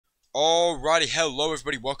Alrighty, hello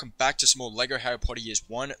everybody, welcome back to some more LEGO Harry Potter Years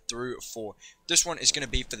 1 through 4. This one is going to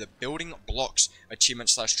be for the Building Blocks achievement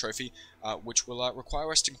slash trophy, which will require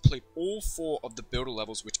us to complete all 4 of the builder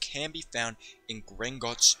levels, which can be found in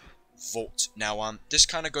Gringotts Vault. Now, this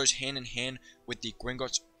kind of goes hand in hand with the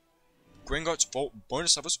Gringotts Vault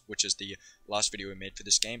bonus levels, which is the last video we made for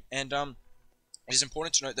this game, and it is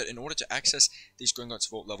important to note that in order to access these Gringotts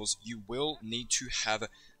Vault levels, you will need to have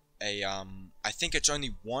I think it's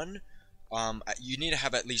only one. You need to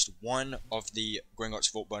have at least one of the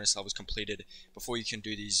Gringotts Vault bonus levels completed before you can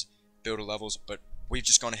do these builder levels. But we've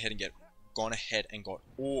just gone ahead and got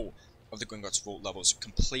all of the Gringotts Vault levels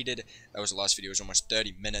completed. That was the last video. It was almost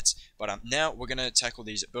 30 minutes. But now we're gonna tackle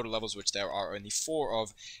these builder levels, which there are only 4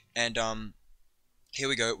 of, and here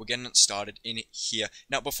we go, we're getting it started in here.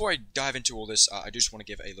 Now, before I dive into all this, I just want to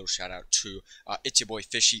give a little shout out to It's Your Boy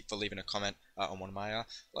Fishy for leaving a comment on one of my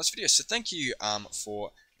last videos. So thank you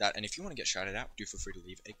for that, and if you want to get shouted out, do feel free to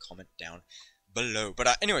leave a comment down below.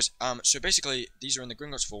 But anyways, so basically, these are in the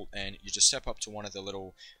Gringotts Vault, and you just step up to one of the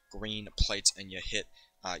little green plates, and you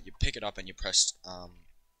pick it up, and you press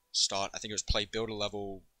start. I think it was play builder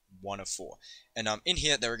level 1 of 4, and in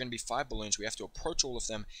here there are going to be 5 balloons. We have to approach all of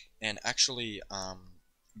them and actually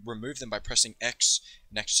remove them by pressing X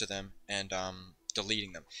next to them and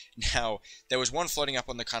deleting them. Now, there was one floating up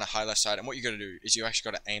on the kind of high left side, and what you got to do is you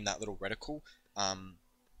actually got to aim that little reticle,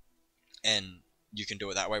 and you can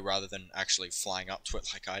do it that way rather than actually flying up to it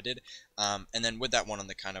like I did. And then with that one on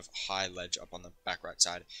the kind of high ledge up on the back right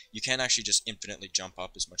side, you can actually just infinitely jump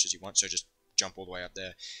up as much as you want, so just jump all the way up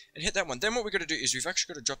there and hit that one. Then what we're going to do is we've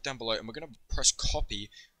actually got to drop down below, and we're going to press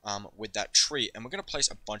copy with that tree, and we're going to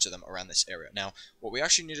place a bunch of them around this area. Now, what we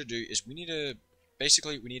actually need to do is we need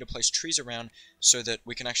to place trees around so that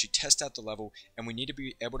we can actually test out the level, and we need to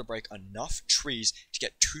be able to break enough trees to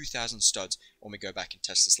get 2,000 studs when we go back and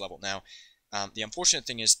test this level. Now, the unfortunate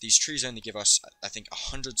thing is these trees only give us, I think,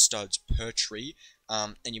 100 studs per tree,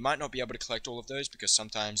 and you might not be able to collect all of those because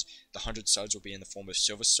sometimes the 100 studs will be in the form of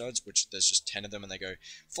silver studs, which there's just 10 of them and they go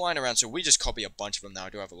flying around. So we just copy a bunch of them. Now, I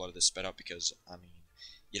do have a lot of this sped up because, I mean,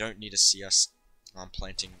 you don't need to see us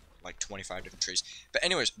planting like 25 different trees. But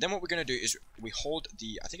anyways, then what we're going to do is we hold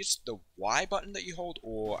I think it's the Y button that you hold,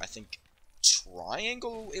 or I think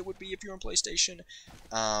triangle it would be if you're on PlayStation.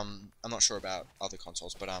 I'm not sure about other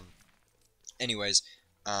consoles, but anyways,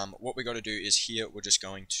 what we got to do is here we're just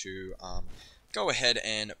going to go ahead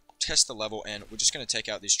and test the level, and we're just going to take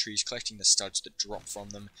out these trees, collecting the studs that drop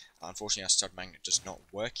from them. Unfortunately, our stud magnet does not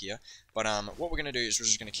work here, but what we're going to do is we're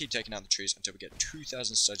just going to keep taking out the trees until we get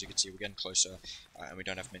 2,000 studs. You can see we're getting closer, and we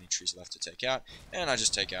don't have many trees left to take out, and I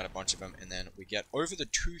just take out a bunch of them, and then we get over the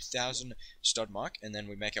 2,000 stud mark, and then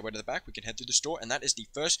we make our way to the back. We can head through the store, and that is the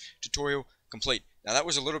first tutorial complete. Now, that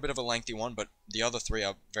was a little bit of a lengthy one, but the other 3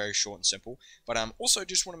 are very short and simple. But also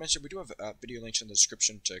just want to mention we do have video links in the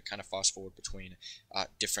description to kind of fast forward between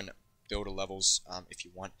different builder levels if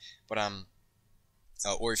you want, but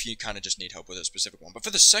or if you kind of just need help with a specific one. But for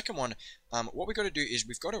the second one, what we got to do is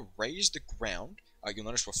we've got to raise the ground. You'll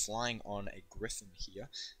notice we're flying on a griffin here,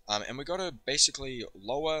 and we got to basically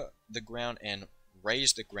lower the ground and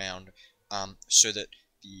raise the ground so that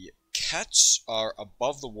the cats are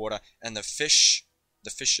above the water and the fish,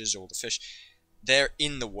 they're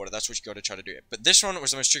in the water. That's what you got to try to do. But this one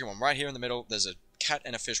was the most tricky one. Right here in the middle, there's a cat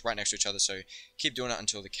and a fish right next to each other, so keep doing it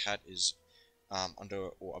until the cat is under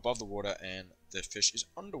or above the water and the fish is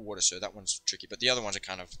underwater. So that one's tricky, but the other ones are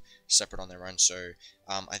kind of separate on their own. So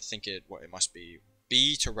I think it must be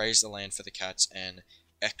B to raise the land for the cats and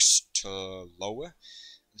X to lower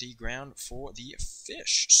the ground for the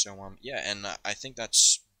fish. So yeah, and I think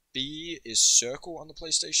that's B is circle on the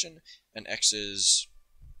PlayStation and X is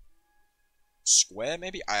square,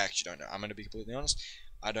 maybe? I actually don't know. I'm going to be completely honest.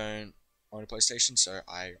 I don't own a PlayStation, so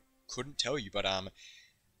I couldn't tell you, but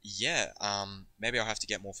yeah, maybe I'll have to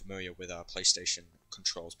get more familiar with PlayStation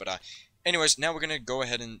controls. But anyways, now we're going to go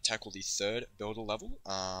ahead and tackle the 3rd builder level,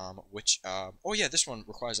 which, oh yeah, this one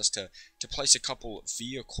requires us to place a couple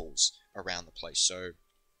vehicles around the place. So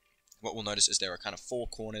what we'll notice is there are kind of 4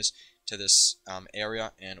 corners to this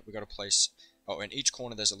area, and we got to place, in each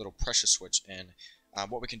corner there's a little pressure switch, and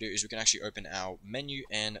what we can do is we can actually open our menu,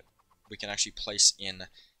 and we can actually place in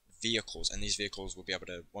vehicles, and these vehicles will be able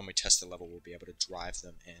to, when we test the level, we'll be able to drive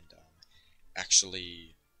them and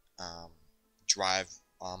actually drive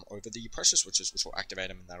over the pressure switches, which will activate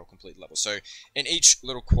them, and that'll complete the level. So in each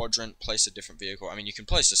little quadrant, place a different vehicle. I mean, you can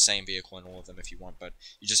place the same vehicle in all of them if you want, but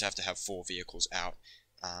you just have to have 4 vehicles out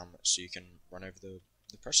so you can run over the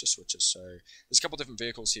pressure switches. So there's a couple different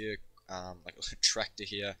vehicles here, like a tractor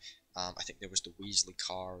here. I think there was the Weasley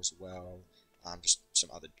car as well. just some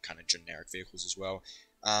other kind of generic vehicles as well.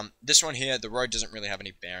 This one here, the road doesn't really have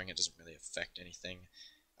any bearing, it doesn't really affect anything.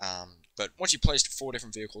 But once you placed 4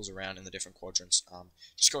 different vehicles around in the different quadrants,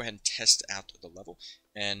 just go ahead and test out the level.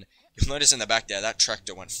 And you'll notice in the back there, that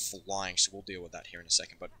tractor went flying, so we'll deal with that here in a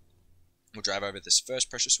second. But we'll drive over this first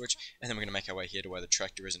pressure switch, and then we're going to make our way here to where the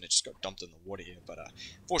tractor is, and it just got dumped in the water here. But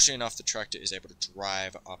fortunately enough, the tractor is able to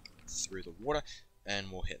drive up through the water,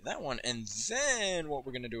 and we'll hit that one. And then what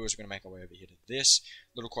we're going to do is we're going to make our way over here to this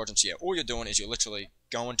little quadrant. So yeah, all you're doing is you're literally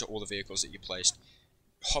going to all the vehicles that you placed,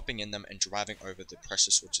 hopping in them, and driving over the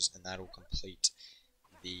pressure switches, and that'll complete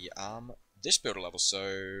the this builder level.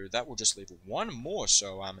 So that will just leave 1 more.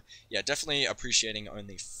 So yeah, definitely appreciating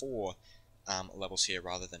only 4 levels here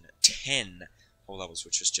rather than 10 whole levels,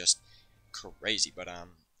 which is just crazy. But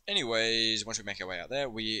anyways, once we make our way out there,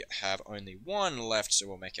 we have only 1 left, so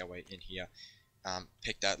we'll make our way in here,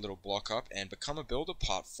 pick that little block up, and become a builder,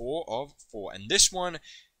 part 4 of 4. And this one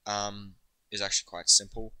is actually quite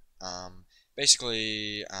simple.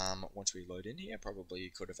 Basically, once we load in here,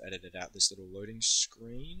 probably could have edited out this little loading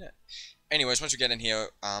screen. Anyways, once we get in here,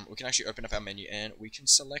 we can actually open up our menu and we can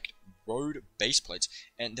select road base plates.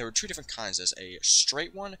 And there are 2 different kinds. There's a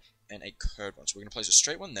straight one and a curved one. So we're going to place a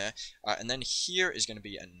straight one there. And then here is going to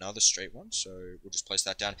be another straight one. So we'll just place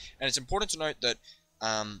that down. And it's important to note that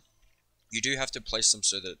you do have to place them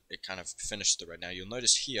so that it kind of finishes the red. Now you'll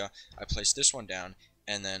notice here, I placed this one down,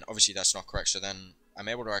 and then obviously that's not correct. So then I'm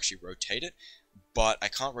able to actually rotate it, but I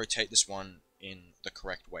can't rotate this one in the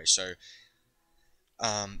correct way. So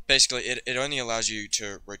basically it only allows you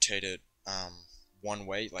to rotate it one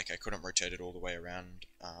way. Like I couldn't rotate it all the way around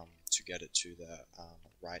to get it to the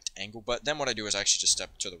right angle. But then what I do is I actually just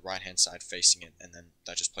step to the right hand side facing it, and then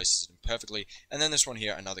that just places it in perfectly. And then this one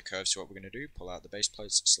here, another curve. So what we're going to do, pull out the base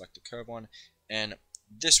plates, select the curve one, and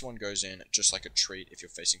this one goes in just like a treat if you're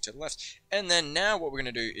facing to the left. And then now what we're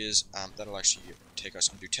going to do is, that'll actually take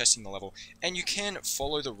us into testing the level. And you can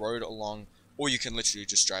follow the road along, or you can literally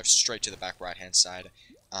just drive straight to the back right hand side.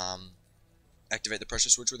 Activate the pressure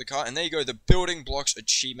switch with the car, and there you go, the building blocks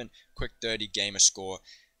achievement, quick 30 gamer score.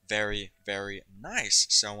 Very, very nice.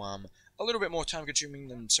 So, a little bit more time consuming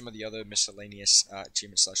than some of the other miscellaneous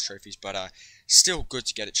achievement / trophies, but still good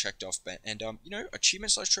to get it checked off. And you know,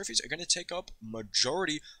 achievement / trophies are going to take up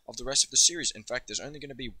majority of the rest of the series. In fact, there's only going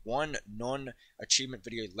to be 1 non-achievement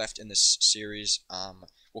video left in this series.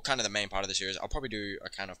 Well, kind of the main part of the series. I'll probably do a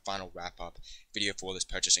kind of final wrap-up video for this,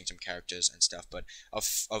 purchasing some characters and stuff. But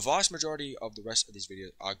a vast majority of the rest of these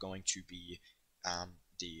videos are going to be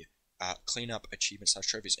the cleanup achievement /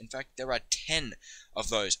 trophies. In fact, there are 10 of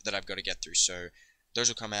those that I've got to get through, so those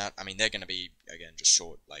will come out. I mean, they're going to be, again, just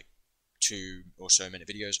short, like 2 or so minute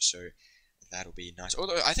videos, so that'll be nice.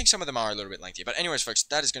 Although, I think some of them are a little bit lengthy. But anyways, folks,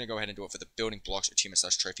 that is going to go ahead and do it for the building blocks achievement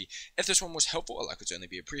 / trophy. If this one was helpful, a like would certainly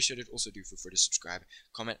be appreciated. Also, do feel free to subscribe,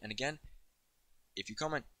 comment, and again, if you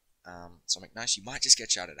comment something nice, you might just get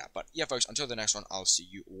shouted out. But yeah, folks, until the next one, I'll see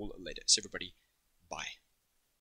you all later. So everybody, bye.